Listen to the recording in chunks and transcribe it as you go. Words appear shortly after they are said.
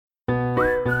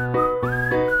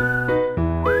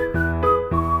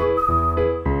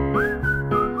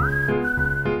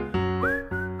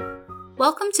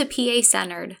to PA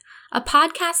Centered, a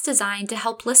podcast designed to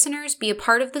help listeners be a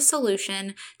part of the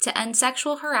solution to end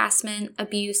sexual harassment,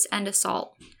 abuse, and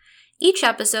assault. Each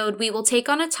episode, we will take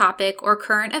on a topic or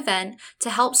current event to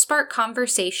help spark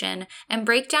conversation and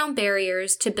break down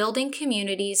barriers to building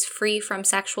communities free from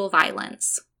sexual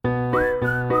violence.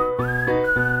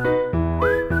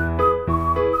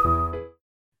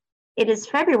 It is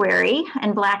February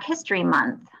and Black History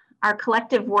Month. Our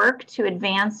collective work to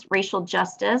advance racial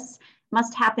justice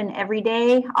must happen every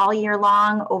day, all year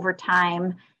long, over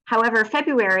time. However,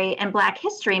 February and Black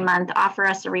History Month offer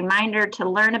us a reminder to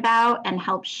learn about and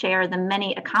help share the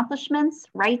many accomplishments,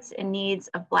 rights, and needs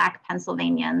of Black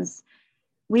Pennsylvanians.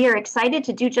 We are excited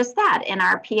to do just that in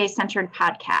our PA-centered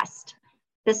podcast.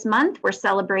 This month, we're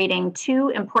celebrating two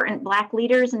important Black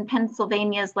leaders in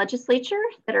Pennsylvania's legislature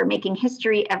that are making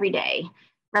history every day.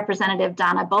 Representative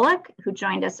Donna Bullock, who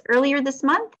joined us earlier this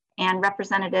month, and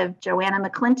Representative Joanna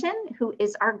McClinton, who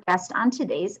is our guest on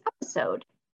today's episode.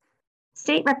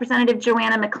 State Representative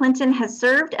Joanna McClinton has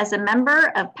served as a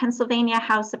member of Pennsylvania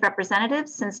House of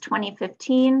Representatives since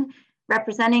 2015,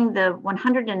 representing the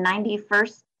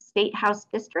 191st State House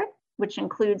District, which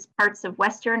includes parts of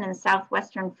Western and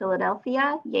Southwestern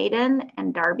Philadelphia, Yeadon,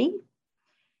 and Darby.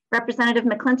 Representative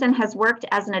McClinton has worked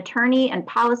as an attorney and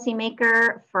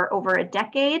policymaker for over a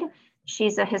decade.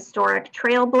 She's a historic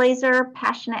trailblazer,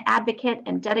 passionate advocate,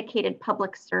 and dedicated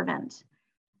public servant.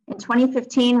 In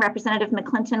 2015, Representative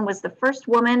McClinton was the first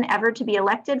woman ever to be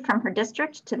elected from her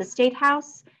district to the State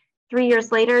House. 3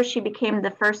 years later, she became the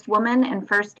first woman and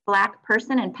first Black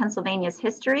person in Pennsylvania's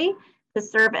history to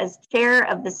serve as chair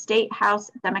of the State House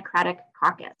Democratic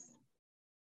Caucus.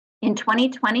 In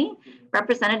 2020,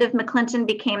 Representative McClinton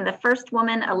became the first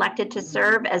woman elected to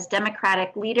serve as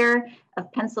Democratic leader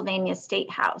of Pennsylvania's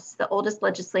State House, the oldest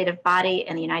legislative body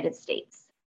in the United States.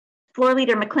 Floor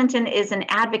Leader McClinton is an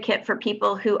advocate for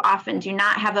people who often do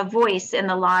not have a voice in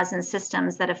the laws and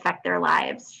systems that affect their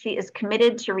lives. She is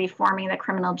committed to reforming the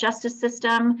criminal justice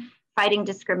system, fighting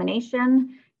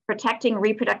discrimination, protecting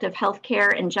reproductive health care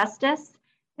and justice,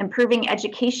 improving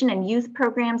education and youth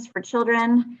programs for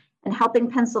children, and helping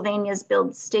Pennsylvanians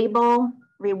build stable,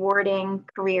 rewarding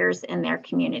careers in their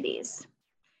communities.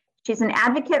 She's an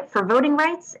advocate for voting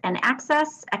rights and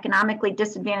access, economically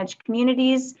disadvantaged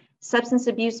communities, substance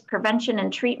abuse prevention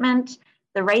and treatment,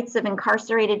 the rights of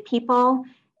incarcerated people,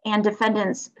 and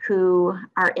defendants who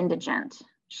are indigent.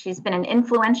 She's been an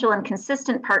influential and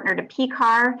consistent partner to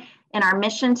PCAR in our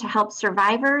mission to help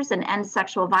survivors and end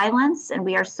sexual violence, and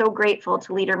we are so grateful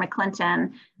to Leader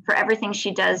McClinton for everything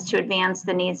she does to advance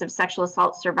the needs of sexual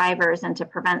assault survivors and to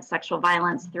prevent sexual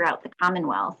violence throughout the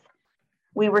Commonwealth.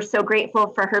 We were so grateful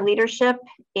for her leadership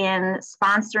in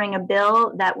sponsoring a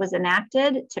bill that was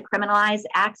enacted to criminalize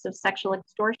acts of sexual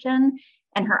extortion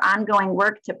and her ongoing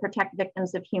work to protect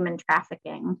victims of human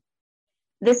trafficking.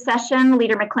 This session,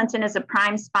 Leader McClinton is a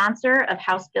prime sponsor of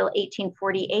House Bill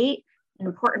 1848, an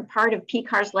important part of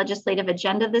PCAR's legislative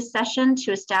agenda this session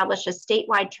to establish a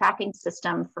statewide tracking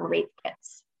system for rape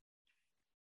kits.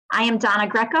 I am Donna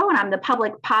Greco, and I'm the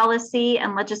Public Policy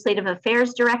and Legislative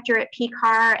Affairs Director at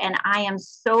PCAR, and I am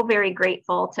so very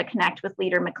grateful to connect with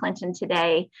Leader McClinton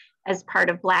today as part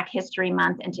of Black History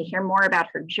Month and to hear more about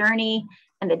her journey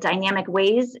and the dynamic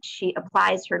ways she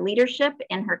applies her leadership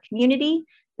in her community,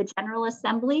 the General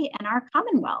Assembly, and our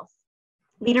Commonwealth.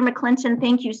 Leader McClinton,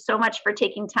 thank you so much for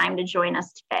taking time to join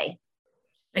us today.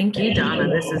 Thank you, Donna.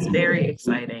 This is very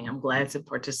exciting. I'm glad to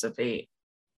participate.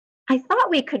 I thought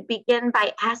we could begin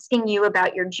by asking you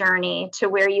about your journey to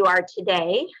where you are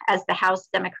today as the House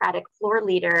Democratic Floor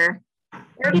Leader.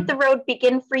 Where did the road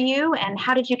begin for you, and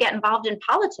how did you get involved in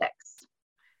politics?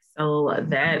 So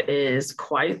that is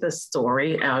quite the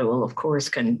story. I will, of course,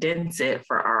 condense it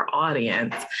for our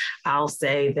audience. I'll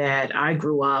say that I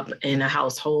grew up in a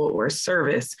household where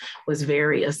service was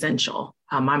very essential.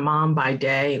 My mom by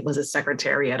day was a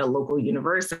secretary at a local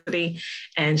university,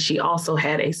 and she also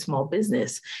had a small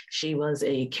business. She was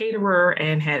a caterer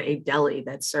and had a deli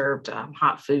that served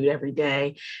hot food every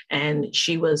day. And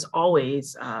she was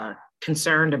always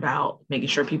concerned about making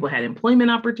sure people had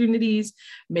employment opportunities,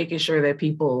 making sure that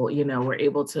people, were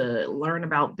able to learn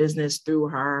about business through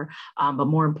her. But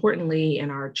more importantly, in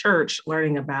our church,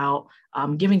 learning about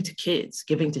giving to kids,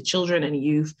 giving to children and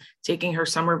youth, taking her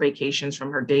summer vacations from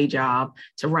her day job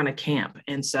to run a camp.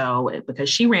 And so because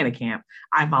she ran a camp,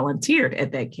 I volunteered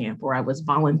at that camp, or I was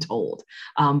voluntold.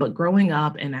 But growing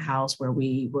up in a house where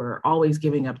we were always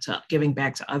giving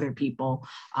back to other people,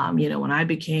 when I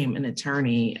became an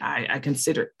attorney, I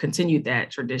continued that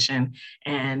tradition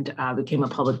and became a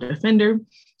public defender.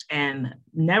 and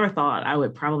never thought I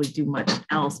would probably do much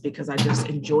else because I just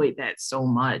enjoyed that so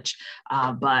much.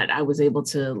 But I was able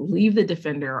to leave the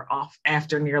Defender off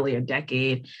after nearly a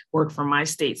decade, work for my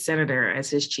state senator as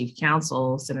his chief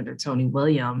counsel, Senator Tony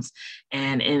Williams.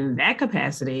 And in that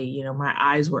capacity, you know, my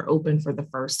eyes were open for the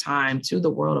first time to the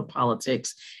world of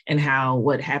politics and how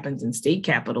what happens in state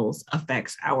capitals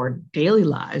affects our daily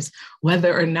lives,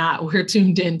 whether or not we're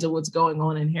tuned into what's going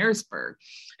on in Harrisburg.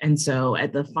 And so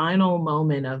at the final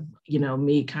moment of, you know,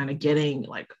 me kind of getting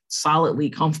like solidly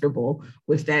comfortable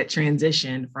with that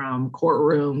transition from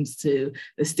courtrooms to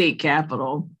the state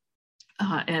capitol,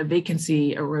 a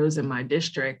vacancy arose in my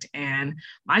district, and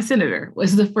my senator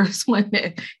was the first one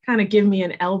to kind of give me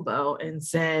an elbow and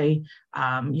say,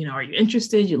 you know, are you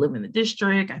interested? You live in the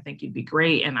district. I think you'd be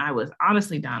great. And I was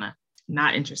honestly, Donna,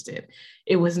 not interested.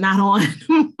 It was not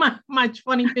on my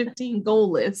 2015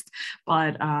 goal list,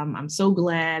 but I'm so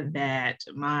glad that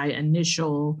my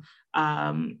initial,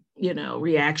 you know,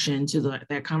 reaction to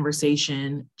that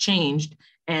conversation changed.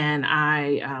 And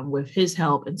I, with his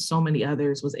help and so many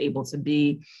others, was able to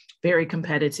be very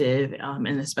competitive in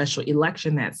a special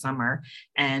election that summer,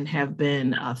 and have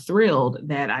been thrilled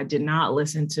that I did not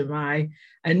listen to my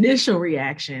initial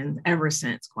reaction ever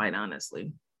since, quite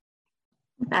honestly.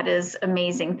 That is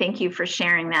amazing. Thank you for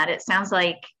sharing that. It sounds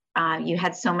like you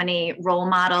had so many role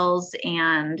models,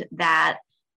 and that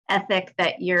ethic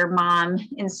that your mom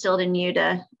instilled in you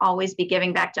to always be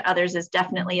giving back to others is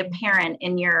definitely apparent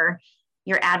in your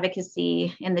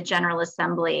advocacy in the General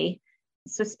Assembly.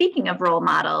 So speaking of role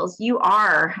models, you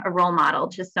are a role model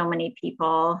to so many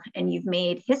people, and you've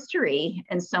made history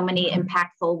in so many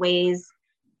impactful ways.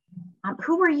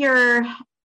 Who were your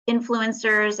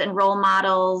influencers and role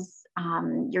models,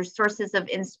 your sources of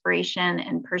inspiration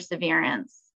and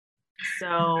perseverance?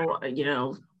 So, you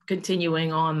know,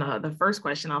 continuing on the first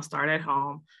question, I'll start at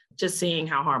home. Just seeing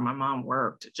how hard my mom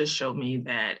worked just showed me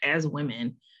that as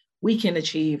women, we can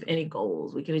achieve any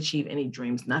goals, we can achieve any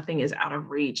dreams. Nothing is out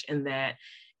of reach, and that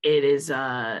it is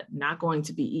not going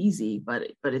to be easy,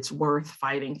 but it's worth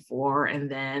fighting for. And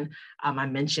then I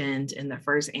mentioned in the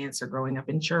first answer, growing up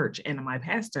in church, and my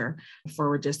pastor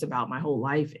for just about my whole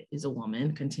life is a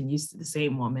woman, continues to the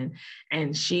same woman.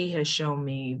 And she has shown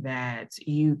me that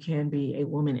you can be a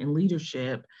woman in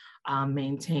leadership,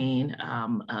 maintain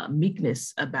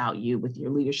meekness about you with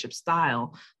your leadership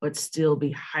style, but still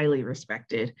be highly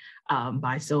respected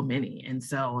by so many. And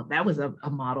so that was a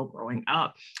model growing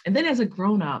up. And then as a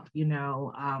grown-up, you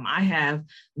know, I have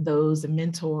those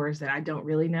mentors that I don't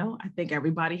really know. I think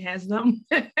everybody has them.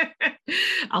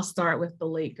 I'll start with the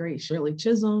late, great Shirley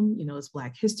Chisholm. You know, it's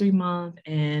Black History Month,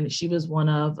 and she was one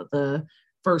of the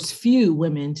first few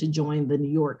women to join the New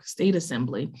York State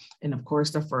Assembly. And of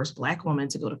course, the first Black woman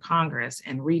to go to Congress.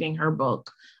 And reading her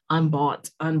book, Unbought,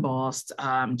 Unbossed,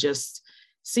 just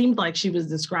seemed like she was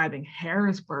describing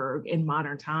Harrisburg in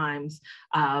modern times.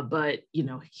 But, you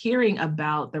know, hearing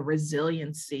about the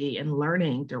resiliency and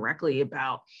learning directly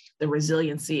about the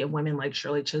resiliency of women like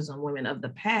Shirley Chisholm, women of the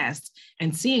past,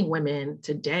 and seeing women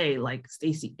today like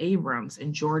Stacey Abrams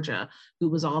in Georgia, who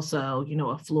was also, you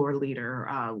know, a floor leader,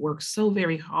 worked so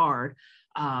very hard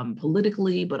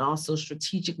politically, but also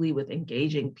strategically with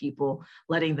engaging people,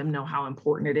 letting them know how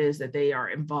important it is that they are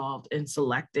involved in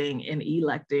selecting and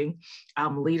electing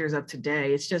leaders of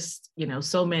today. It's just, you know,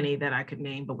 so many that I could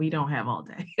name, but we don't have all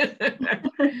day.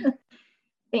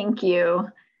 Thank you.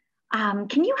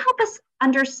 Can you help us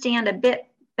understand a bit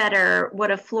better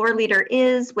what a floor leader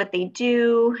is, what they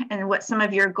do, and what some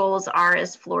of your goals are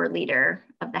as floor leader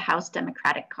of the House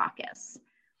Democratic Caucus?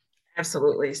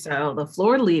 Absolutely. So the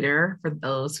floor leader, for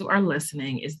those who are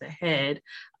listening, is the head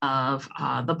of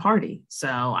the party. So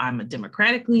I'm a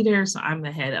Democratic leader, so I'm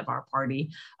the head of our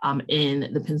party in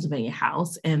the Pennsylvania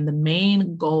House. And the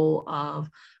main goal of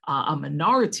a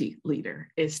minority leader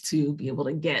is to be able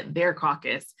to get their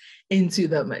caucus into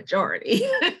the majority.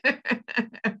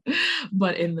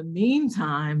 But in the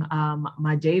meantime,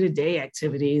 my day-to-day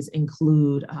activities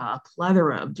include a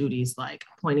plethora of duties like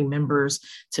appointing members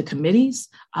to committees,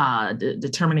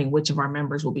 determining which of our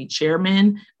members will be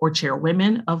chairmen or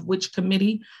chairwomen of which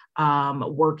committee,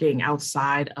 working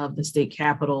outside of the state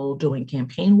capitol, doing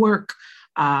campaign work,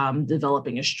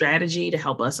 developing a strategy to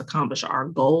help us accomplish our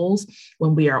goals.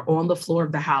 When we are on the floor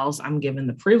of the House, I'm given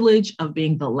the privilege of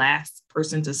being the last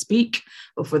person to speak,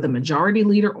 but for the majority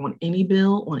leader on any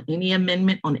bill, on any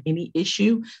amendment, on any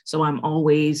issue. So I'm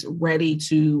always ready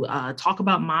to talk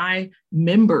about my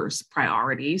members'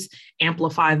 priorities,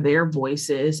 amplify their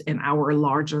voices in our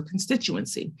larger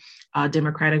constituency.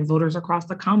 Democratic voters across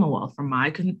the Commonwealth, from my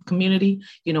community,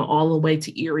 all the way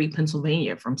to Erie,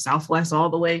 Pennsylvania, from Southwest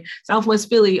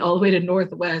Philly, all the way to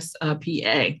Northwest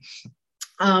PA.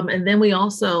 And then we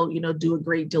also, do a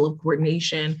great deal of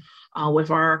coordination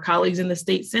with our colleagues in the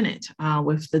state Senate,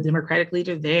 with the Democratic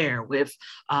leader there, with,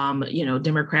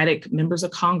 Democratic members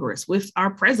of Congress, with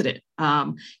our president.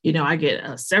 I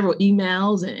get several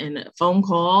emails and phone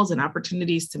calls and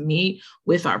opportunities to meet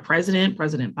with our president,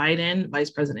 President Biden, Vice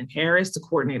President Harris, to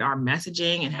coordinate our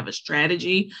messaging and have a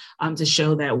strategy to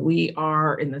show that we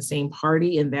are in the same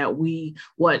party and that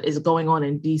what is going on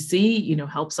in DC,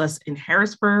 helps us in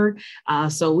Harrisburg.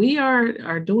 So we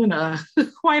are doing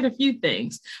quite a few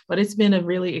things, but it's been a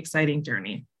really exciting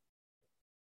journey.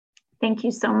 Thank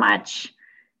you so much.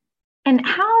 And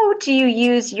how do you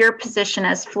use your position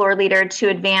as floor leader to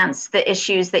advance the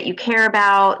issues that you care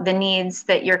about, the needs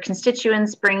that your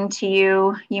constituents bring to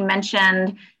you? You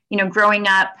mentioned, growing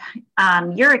up,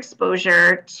 your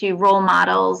exposure to role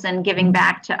models and giving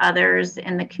back to others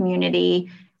in the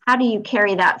community. How do you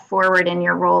carry that forward in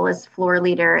your role as floor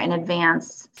leader and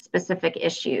advance specific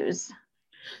issues?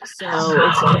 So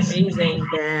it's amazing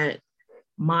that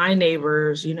my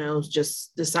neighbors,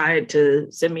 just decided to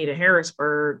send me to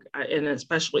Harrisburg in a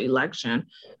special election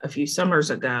a few summers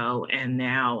ago. And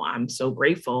now I'm so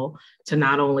grateful to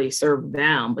not only serve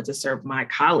them, but to serve my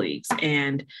colleagues.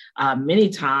 And many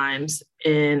times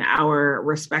in our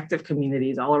respective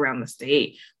communities all around the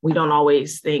state, we don't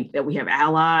always think that we have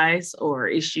allies or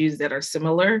issues that are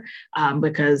similar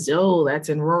because, that's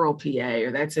in rural PA,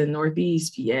 or that's in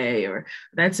Northeast PA, or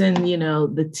that's in,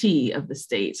 the T of the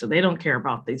state. So they don't care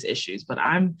about these issues. But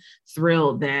I'm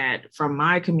thrilled that from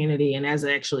my community, and as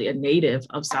actually a native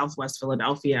of Southwest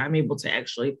Philadelphia, I'm able to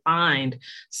actually find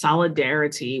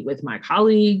solidarity with my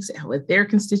colleagues and with their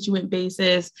constituent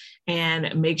bases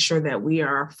and make sure that we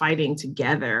are fighting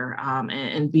together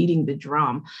and beating the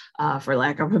drum, for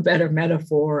lack of a better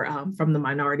metaphor, from the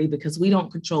minority, because we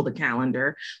don't control the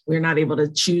calendar. We're not able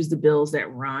to choose the bills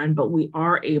that run, but we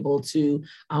are able to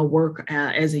work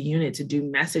as a unit to do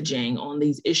messaging on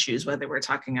these issues, whether we're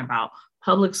talking about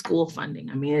public school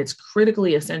funding. I mean, it's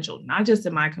critically essential, not just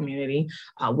in my community.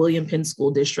 William Penn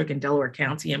School District in Delaware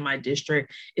County in my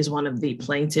district is one of the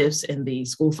plaintiffs in the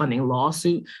school funding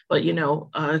lawsuit, but,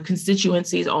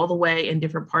 constituencies all the way in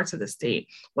different parts of the state,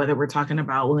 whether we're talking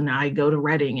about when I go to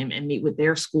Reading and meet with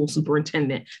their school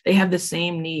superintendent, they have the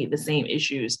same need, the same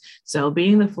issues. So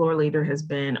being the floor leader has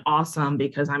been awesome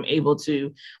because I'm able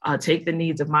to take the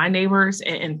needs of my neighbors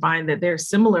and find that they're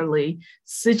similarly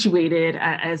situated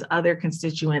as other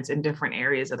constituents in different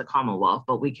areas of the Commonwealth,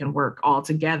 but we can work all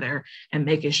together and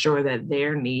making sure that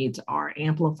their needs are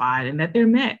amplified and that they're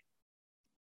met.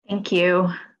 Thank you.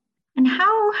 And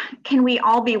how can we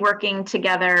all be working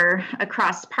together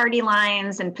across party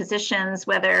lines and positions,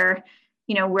 whether,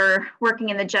 we're working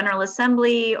in the General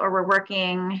Assembly or we're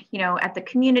working, at the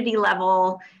community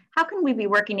level? How can we be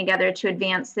working together to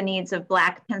advance the needs of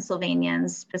Black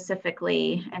Pennsylvanians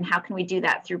specifically? And how can we do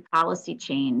that through policy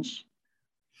change?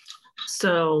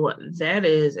 So that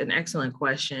is an excellent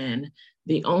question.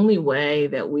 The only way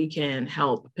that we can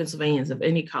help Pennsylvanians of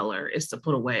any color is to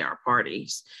put away our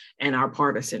parties and our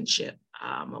partisanship.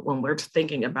 When we're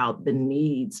thinking about the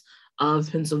needs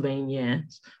of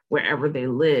Pennsylvanians, wherever they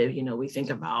live, we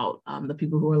think about the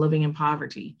people who are living in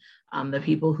poverty, the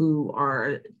people who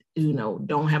are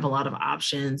don't have a lot of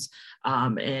options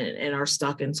and are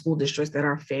stuck in school districts that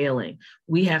are failing.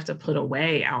 We have to put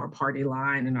away our party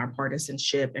line and our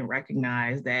partisanship and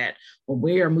recognize that when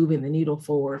we are moving the needle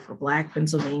forward for Black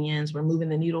Pennsylvanians, we're moving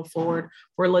the needle forward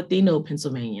for Latino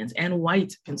Pennsylvanians and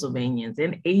white Pennsylvanians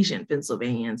and Asian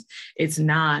Pennsylvanians. It's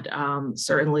not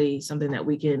certainly something that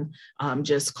we can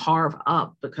just carve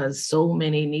up, because so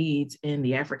many needs in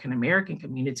the African-American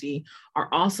community are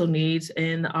also needs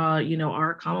in,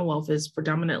 our Commonwealth is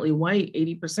predominantly white,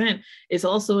 80%. It's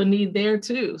also a need there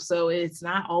too. So it's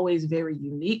not always very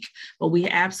unique, but we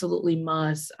absolutely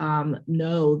must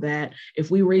know that if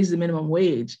we raise the minimum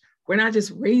wage, we're not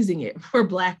just raising it for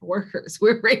Black workers,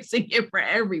 we're raising it for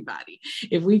everybody.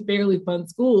 If we fairly fund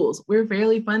schools, we're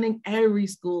fairly funding every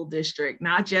school district,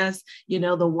 not just,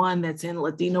 the one that's in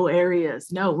Latino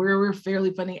areas. No, we're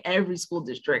fairly funding every school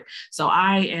district. So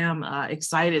I am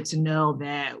excited to know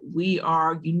that we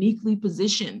are uniquely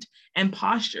positioned and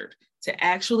postured to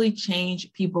actually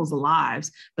change people's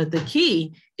lives. But the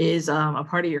key is a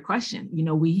part of your question.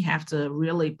 We have to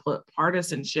really put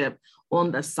partisanship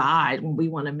on the side when we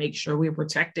want to make sure we're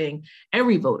protecting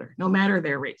every voter, no matter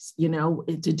their race. To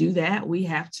do that, we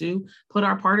have to put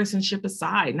our partisanship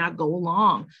aside, not go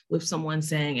along with someone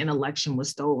saying an election was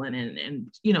stolen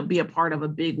and be a part of a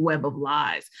big web of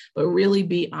lies, but really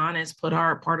be honest, put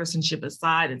our partisanship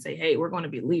aside and say, hey, we're going to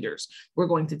be leaders. We're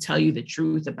going to tell you the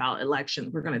truth about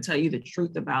elections. We're going to tell you the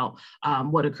truth about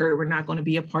what occurred. We're not going to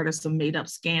be a part of some made up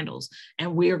scandals.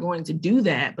 And we are going to do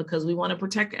that because we want to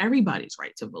protect everybody's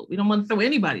right to vote. We don't want to throw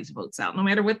anybody's votes out, no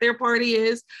matter what their party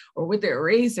is or what their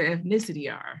race or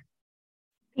ethnicity are.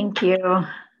 Thank you.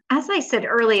 As I said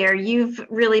earlier, you've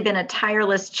really been a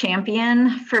tireless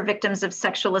champion for victims of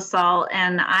sexual assault,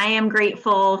 and I am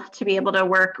grateful to be able to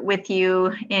work with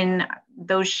you in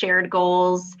those shared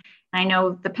goals. I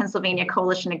know the Pennsylvania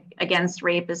Coalition Against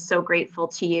Rape is so grateful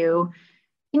to you.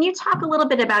 Can you talk a little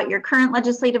bit about your current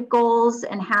legislative goals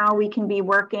and how we can be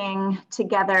working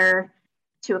together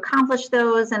to accomplish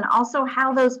those, and also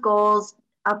how those goals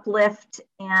uplift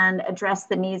and address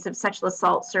the needs of sexual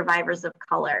assault survivors of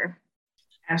color?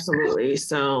 Absolutely.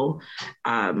 So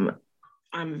I'm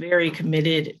very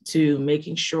committed to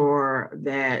making sure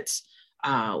that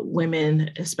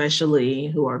women, especially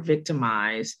who are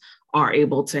victimized, are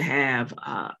able to have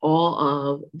all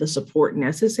of the support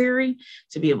necessary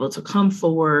to be able to come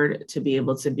forward, to be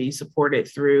able to be supported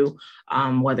through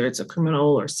whether it's a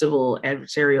criminal or civil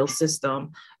adversarial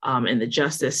system in the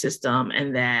justice system,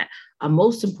 and that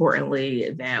most importantly,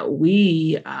 that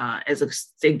we as a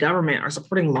state government are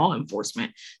supporting law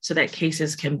enforcement so that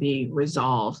cases can be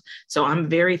resolved. So I'm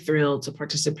very thrilled to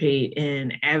participate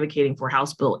in advocating for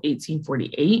House Bill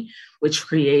 1848, which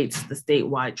creates the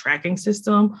statewide tracking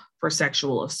system for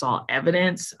sexual assault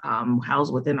evidence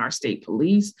housed within our state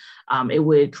police. It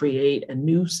would create a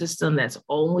new system that's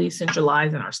only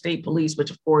centralized in our state police,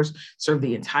 which of course serve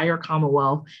the entire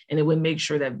Commonwealth. And it would make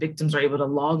sure that victims are able to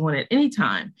log on at any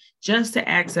time just to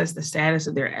access the status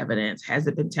of their evidence. Has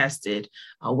it been tested?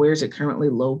 Where is it currently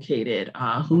located?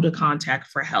 Who to contact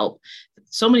for help?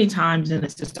 So many times in a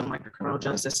system like the criminal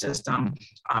justice system,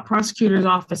 prosecutors'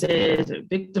 offices,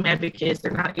 victim advocates,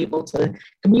 they're not able to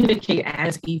communicate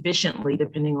as efficiently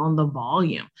depending on the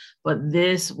volume. But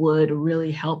this would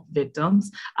really help victims.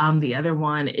 The other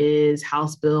one is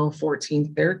House Bill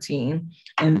 1413,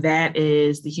 and that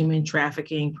is the human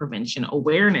trafficking prevention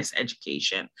awareness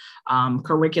education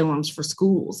curriculums for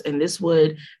schools. And this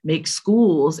would make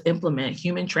schools implement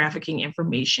human trafficking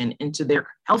information into their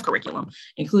health curriculum,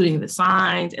 including the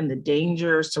signs and the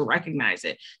dangers to recognize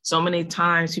it. So many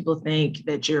times people think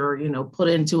that you're, put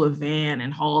into a van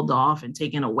and hauled off and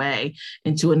taken away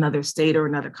into another state or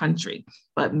another country.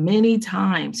 But many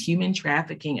times human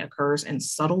trafficking occurs in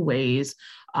subtle ways,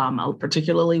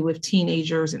 particularly with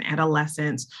teenagers and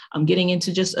adolescents, getting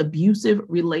into just abusive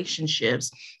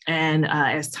relationships. And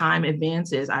as time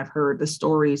advances, I've heard the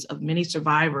stories of many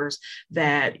survivors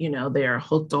that, they're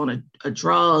hooked on a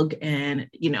drug and,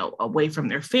 away from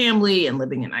their family and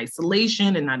living in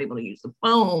isolation and not able to use the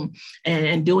phone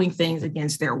and doing things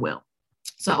against their will.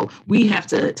 So we have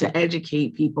to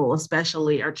educate people,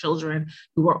 especially our children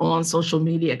who are on social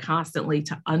media constantly,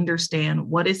 to understand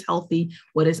what is healthy,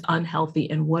 what is unhealthy,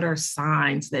 and what are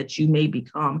signs that you may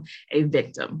become a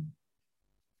victim.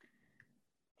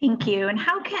 Thank you. And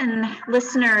how can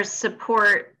listeners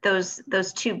support those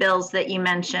two bills that you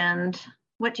mentioned?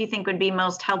 What do you think would be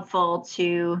most helpful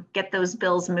to get those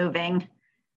bills moving?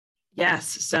 Yes,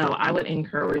 so I would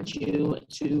encourage you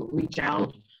to reach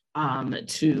out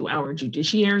to our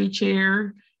judiciary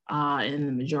chair in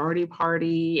the majority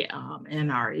party,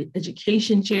 and our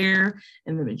education chair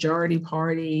in the majority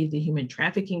party, the human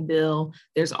trafficking bill.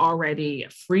 There's already a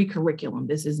free curriculum.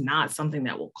 This is not something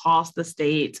that will cost the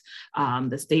state.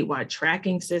 The statewide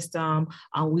tracking system,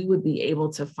 we would be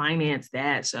able to finance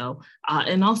that. So,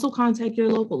 and also contact your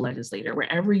local legislator,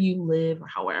 wherever you live, or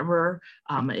however,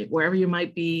 wherever you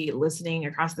might be listening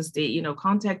across the state,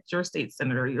 contact your state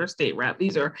senator, your state rep.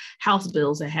 These are House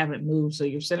bills that haven't moved, so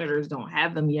your senators don't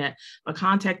have them yet, but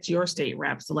contact your state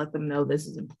reps to let them know this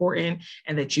is important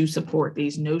and that you support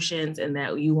these notions and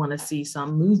that you want to see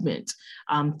some movement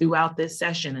throughout this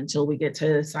session until we get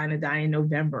to sign a die in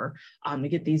November to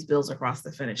get these bills across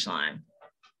the finish line.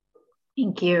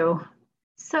 Thank you.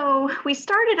 So we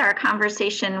started our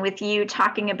conversation with you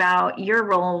talking about your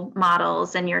role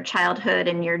models and your childhood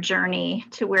and your journey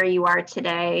to where you are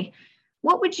today.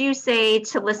 What would you say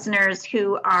to listeners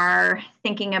who are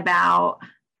thinking about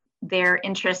their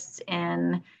interests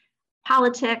in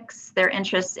politics, their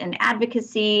interests in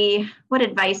advocacy? What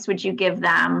advice would you give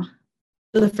them?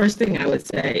 So the first thing I would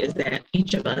say is that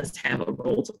each of us have a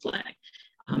role to play.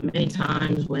 Many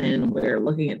times when we're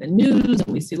looking at the news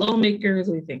and we see lawmakers,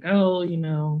 we think, oh,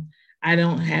 I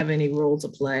don't have any role to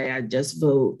play. I just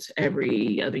vote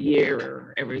every other year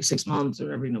or every 6 months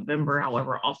or every November,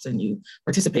 however often you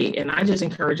participate. And I just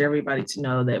encourage everybody to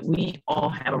know that we all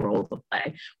have a role to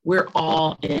play. We're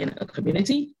all in a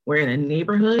community. We're in a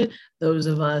neighborhood. Those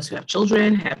of us who have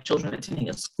children attending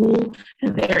a school,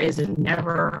 and there is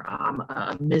never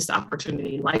a missed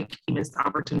opportunity like a missed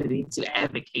opportunity to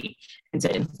advocate and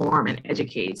to inform and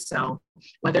educate. So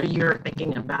whether you're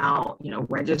thinking about,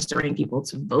 registering people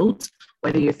to vote,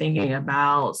 whether you're thinking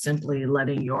about simply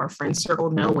letting your friend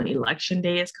circle know when election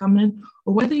day is coming,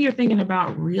 or whether you're thinking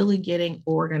about really getting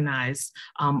organized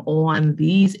on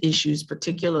these issues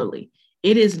particularly,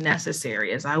 it is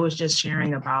necessary. As I was just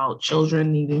sharing about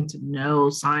children needing to know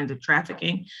signs of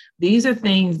trafficking, these are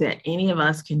things that any of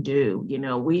us can do.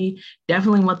 We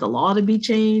definitely want the law to be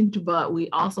changed, but we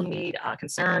also need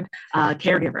concerned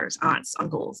caregivers, aunts,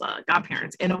 uncles,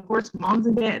 godparents, and of course, moms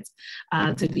and dads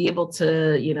to be able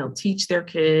to, teach their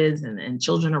kids and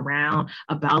children around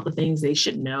about the things they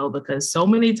should know, because so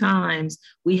many times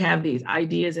we have these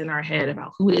ideas in our head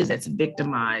about who it is that's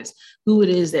victimized, who it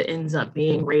is that ends up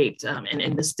being raped.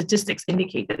 And the statistics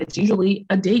indicate that it's usually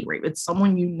a date rape. It's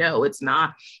someone it's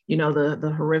not,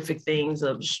 the horrific things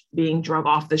of being drug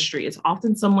off the street. It's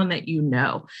often someone that you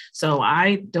know. So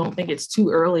I don't think it's too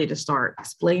early to start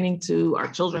explaining to our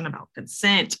children about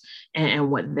consent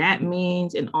and what that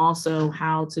means, and also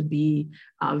how to be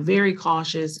very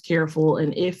cautious, careful,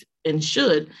 and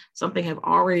should something have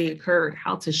already occurred,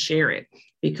 how to share it.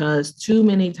 Because too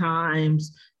many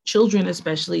times, children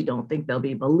especially don't think they'll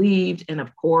be believed. And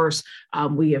of course,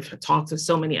 we have talked to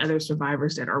so many other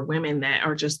survivors that are women that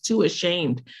are just too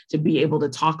ashamed to be able to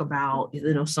talk about,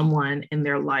 someone in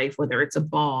their life, whether it's a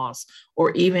boss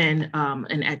or even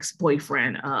an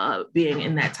ex-boyfriend being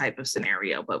in that type of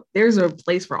scenario. But there's a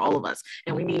place for all of us.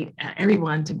 And we need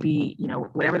everyone to be,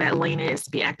 whatever that lane is, to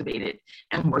be activated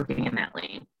and working in that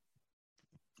lane.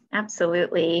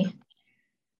 Absolutely.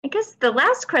 I guess the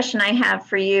last question I have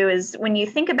for you is, when you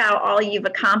think about all you've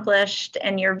accomplished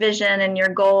and your vision and your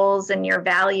goals and your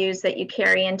values that you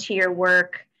carry into your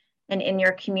work and in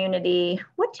your community,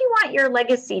 what do you want your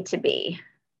legacy to be?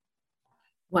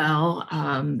 Well,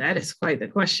 that is quite the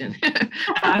question.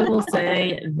 I will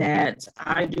say that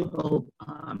I do hope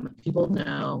people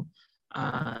know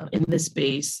in this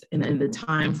space and in the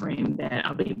time frame that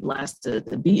I'll be blessed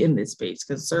to be in this space,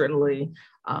 because certainly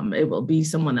it will be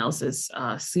someone else's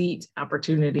seat,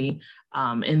 opportunity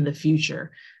in the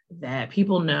future, that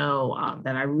people know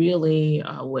that I really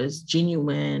was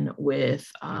genuine with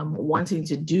wanting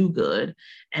to do good,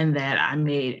 and that I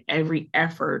made every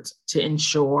effort to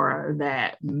ensure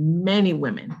that many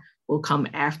women will come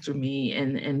after me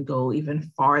and go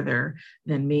even farther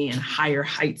than me and higher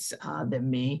heights than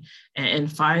me.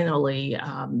 And finally,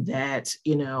 that,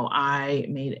 I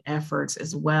made efforts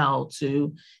as well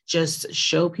to just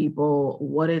show people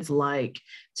what it's like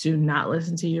to not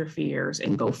listen to your fears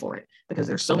and go for it. Because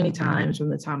there's so many times from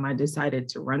the time I decided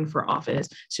to run for office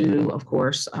to, of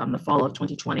course, the fall of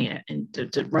 2020 and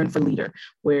to run for leader,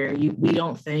 where we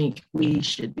don't think we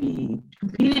should be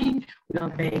competing. We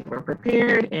don't think we're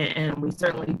prepared, and we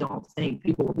certainly don't think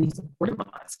people will be supportive of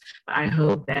us. But I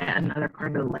hope that another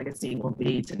part of the legacy will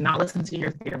be to not listen to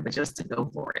your fear, but just to go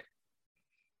for it.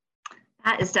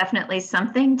 That is definitely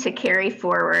something to carry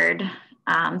forward.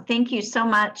 Thank you so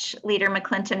much, Leader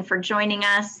McClinton, for joining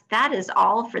us. That is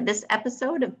all for this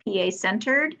episode of PA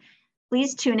Centered.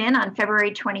 Please tune in on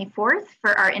February 24th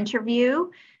for our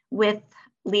interview with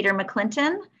Leader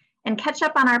McClinton, and catch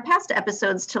up on our past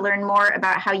episodes to learn more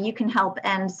about how you can help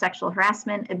end sexual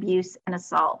harassment, abuse, and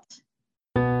assault.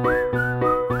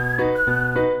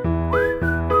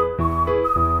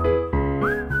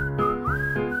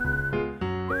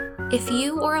 If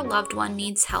you or a loved one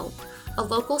needs help, a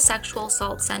local sexual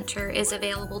assault center is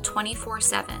available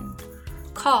 24/7.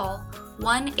 Call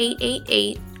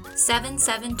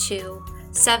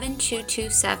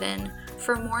 1-888-772-7227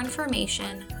 for more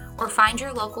information, or find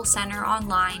your local center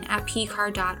online at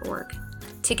pcar.org.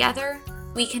 Together,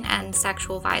 we can end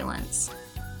sexual violence.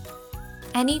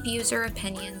 Any views or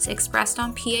opinions expressed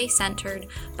on PA Centered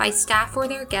by staff or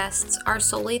their guests are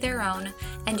solely their own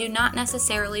and do not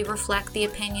necessarily reflect the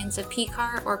opinions of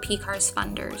PCAR or PCAR's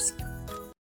funders.